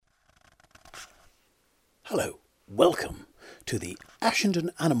Hello, welcome to the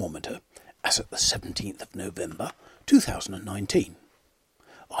ASHENDON anemometer as at the 17th of November 2019.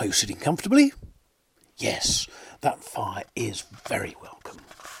 Are you sitting comfortably? Yes, that fire is very welcome.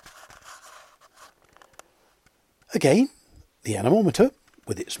 Again, the anemometer,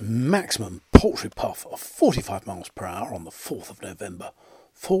 with its maximum paltry puff of 45 miles per hour on the 4th of November,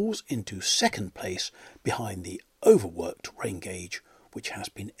 falls into second place behind the overworked rain gauge, which has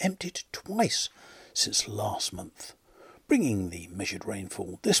been emptied twice since last month, bringing the measured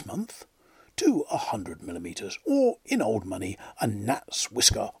rainfall this month to 100 millimetres, or in old money, a gnat's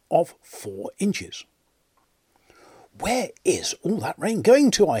whisker of 4 inches. Where is all that rain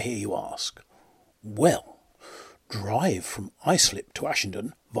going to, I hear you ask? Well, drive from Islip to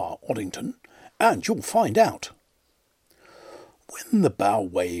Ashendon via Oddington, and you'll find out. When the bow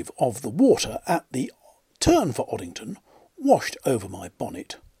wave of the water at the turn for Oddington washed over my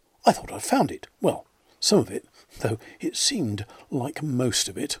bonnet, I thought I'd found it. Well, some of it, though it seemed like most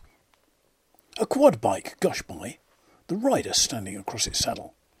of it. A quad bike gushed by, the rider standing across its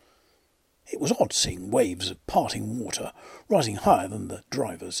saddle. It was odd seeing waves of parting water rising higher than the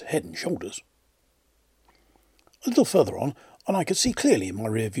driver's head and shoulders. A little further on, and I could see clearly in my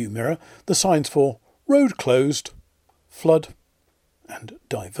rear-view mirror the signs for road closed, flood, and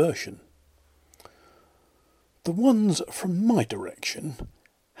diversion. The ones from my direction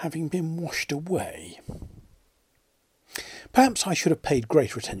having been washed away. Perhaps I should have paid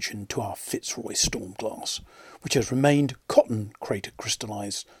greater attention to our Fitzroy storm glass, which has remained cotton crater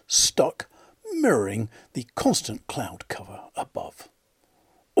crystallised, stuck, mirroring the constant cloud cover above.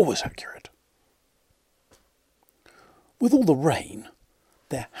 Always accurate. With all the rain,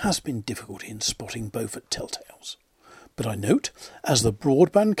 there has been difficulty in spotting Beaufort telltales. But I note, as the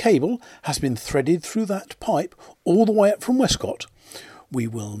broadband cable has been threaded through that pipe all the way up from Westcott, we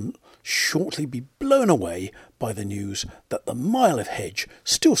will shortly be blown away by the news that the mile of hedge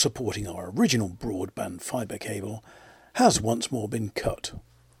still supporting our original broadband fibre cable has once more been cut.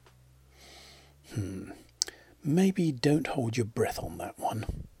 Maybe don't hold your breath on that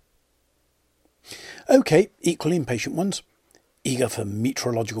one. OK, equally impatient ones, eager for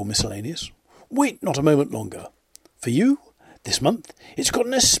meteorological miscellaneous. Wait not a moment longer. For you, this month, it's got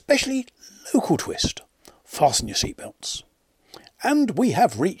an especially local twist. Fasten your seatbelts. And we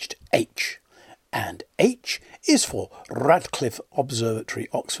have reached H. And H is for Radcliffe Observatory,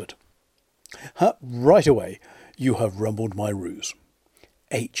 Oxford. Right away, you have rumbled my ruse.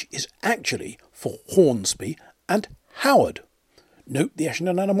 H is actually for Hornsby and Howard. Note the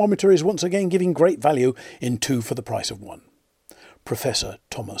ASHENDON anemometer is once again giving great value in 2 for the price of 1. Professor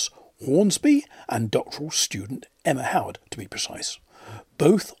Thomas Hornsby and doctoral student Emma Howard, to be precise,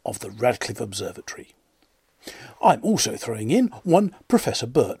 both of the Radcliffe Observatory. I'm also throwing in 1 Professor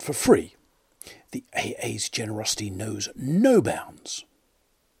Burt for free. The AA's generosity knows no bounds.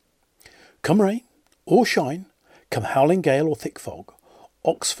 Come rain or shine, come howling gale or thick fog,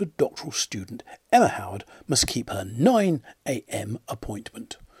 Oxford doctoral student Emma Howard must keep her 9 a.m.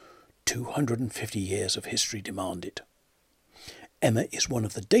 appointment. 250 years of history demand it. Emma is one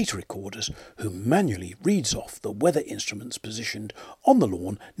of the data recorders who manually reads off the weather instruments positioned on the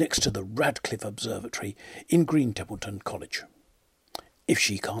lawn next to the Radcliffe Observatory in Green Templeton College. If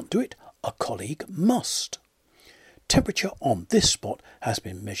she can't do it, a colleague must. Temperature on this spot has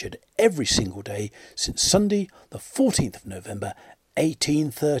been measured every single day since Sunday, the 14th of November,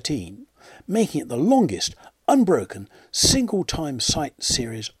 1813, making it the longest, unbroken, single-time sight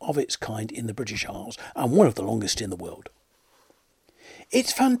series of its kind in the British Isles and one of the longest in the world.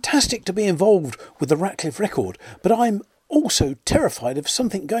 It's fantastic to be involved with the Radcliffe record, but I'm also terrified of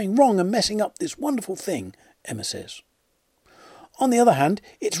something going wrong and messing up this wonderful thing, Emma says. On the other hand,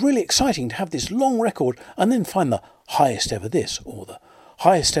 it's really exciting to have this long record and then find the highest ever this or the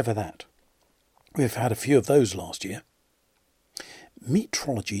highest ever that. We've had a few of those last year.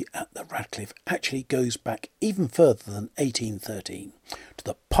 Meteorology at the Radcliffe actually goes back even further than 1813 to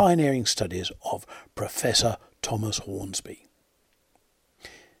the pioneering studies of Professor Thomas Hornsby.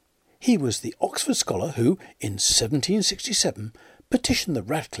 He was the Oxford scholar who, in 1767, petitioned the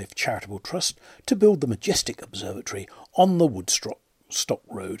Radcliffe Charitable Trust to build the majestic observatory on the Woodstock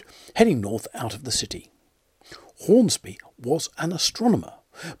Road, heading north out of the city. Hornsby was an astronomer,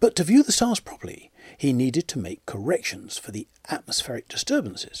 but to view the stars properly, he needed to make corrections for the atmospheric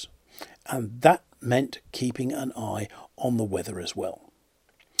disturbances, and that meant keeping an eye on the weather as well.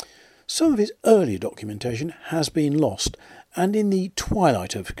 Some of his earlier documentation has been lost, and in the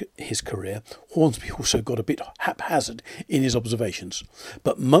twilight of his career, Hornsby also got a bit haphazard in his observations.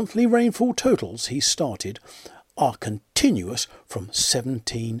 But monthly rainfall totals he started are continuous from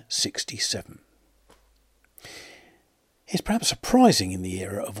 1767. It's perhaps surprising in the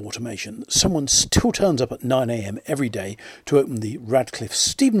era of automation that someone still turns up at 9 a.m. every day to open the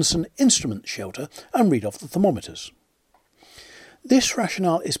Radcliffe-Stevenson instrument shelter and read off the thermometers. This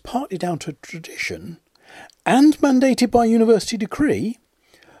rationale is partly down to tradition and mandated by university decree,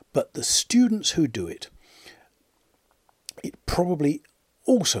 but the students who do it, it probably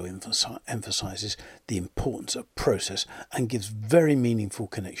also emphasises the importance of process and gives very meaningful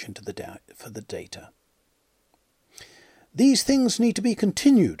connection to the data. These things need to be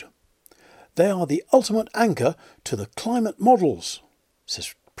continued. They are the ultimate anchor to the climate models,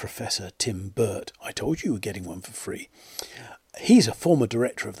 says Professor Tim Burt. I told you were getting one for free. He's a former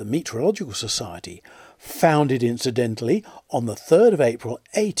director of the Meteorological Society, founded incidentally on the 3rd of April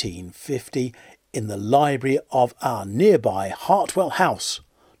 1850 in the library of our nearby Hartwell House.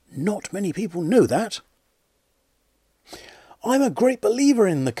 Not many people know that. I'm a great believer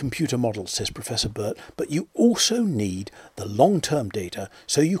in the computer model, says Professor Burt, but you also need the long-term data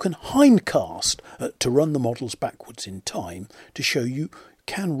so you can hindcast to run the models backwards in time to show you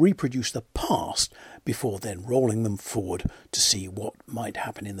can reproduce the past before then rolling them forward to see what might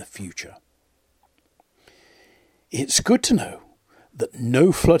happen in the future. It's good to know that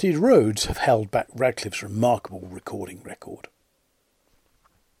no flooded roads have held back Radcliffe's remarkable recording record.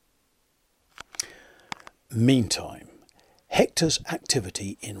 Meantime, Hector's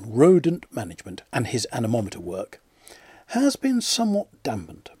activity in rodent management and his anemometer work has been somewhat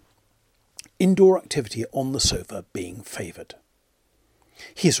dampened, indoor activity on the sofa being favoured.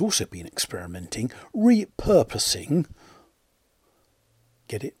 He has also been experimenting, repurposing,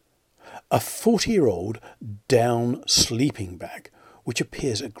 get it, a 40-year-old down sleeping bag, which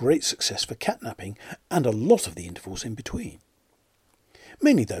appears a great success for catnapping and a lot of the intervals in between.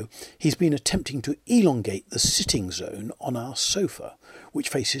 Mainly, though, he's been attempting to elongate the sitting zone on our sofa, which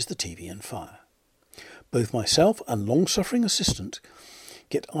faces the TV and fire. Both myself and long-suffering assistant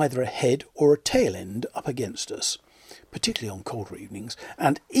get either a head or a tail end up against us, particularly on colder evenings,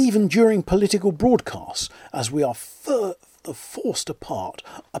 and even during political broadcasts, as we are forced apart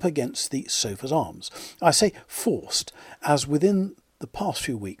up against the sofa's arms. I say forced, as within the past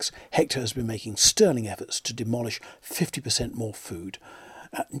few weeks, Hector has been making sterling efforts to demolish 50% more food,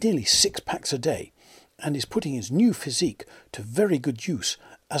 at nearly 6 packs a day, and is putting his new physique to very good use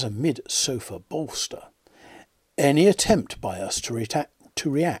as a mid-sofa bolster. Any attempt by us to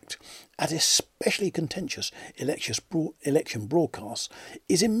react at especially contentious election broadcasts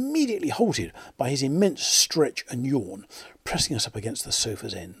is immediately halted by his immense stretch and yawn, pressing us up against the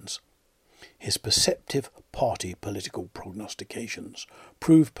sofa's ends. His perceptive party political prognostications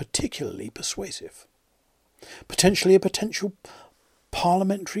prove particularly persuasive. Possibly a potential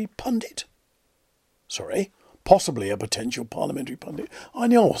parliamentary pundit. I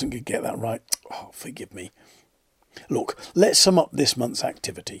knew I wasn't going to get that right. Oh, forgive me. Look, let's sum up this month's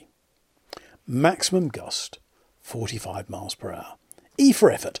activity. Maximum gust, 45 miles per hour. E for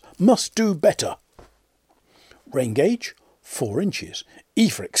effort, must do better. Rain gauge, 4 inches. E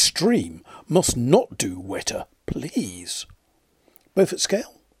for extreme, must not do wetter, please. Beaufort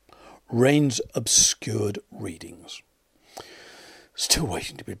scale, rain's obscured readings. Still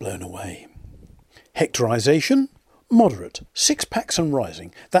waiting to be blown away. Hectorisation, moderate, 6 packs and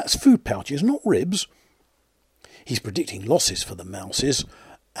rising. That's food pouches, not ribs. He's predicting losses for the mouses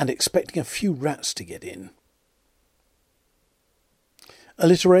and expecting a few rats to get in.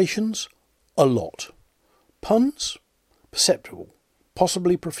 Alliterations, a lot. Puns, perceptible,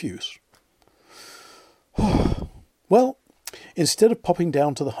 possibly profuse. Well, instead of popping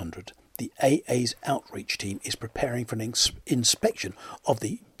down to the 100, the AA's outreach team is preparing for an inspection of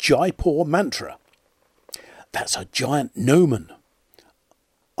the Jaipur mantra. That's a giant gnomon.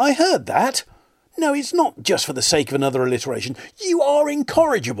 I heard that. No, it's not just for the sake of another alliteration. You are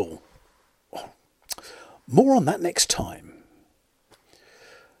incorrigible. More on that next time.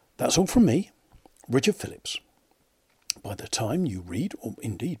 That's all from me, Richard Phillips. By the time you read, or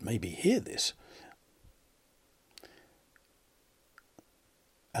indeed maybe hear this,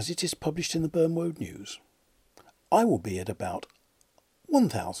 as it is published in the Burnwood News, I will be at about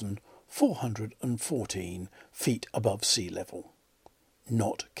 1,414 feet above sea level,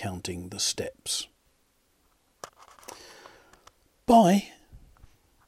 not counting the steps. Bye.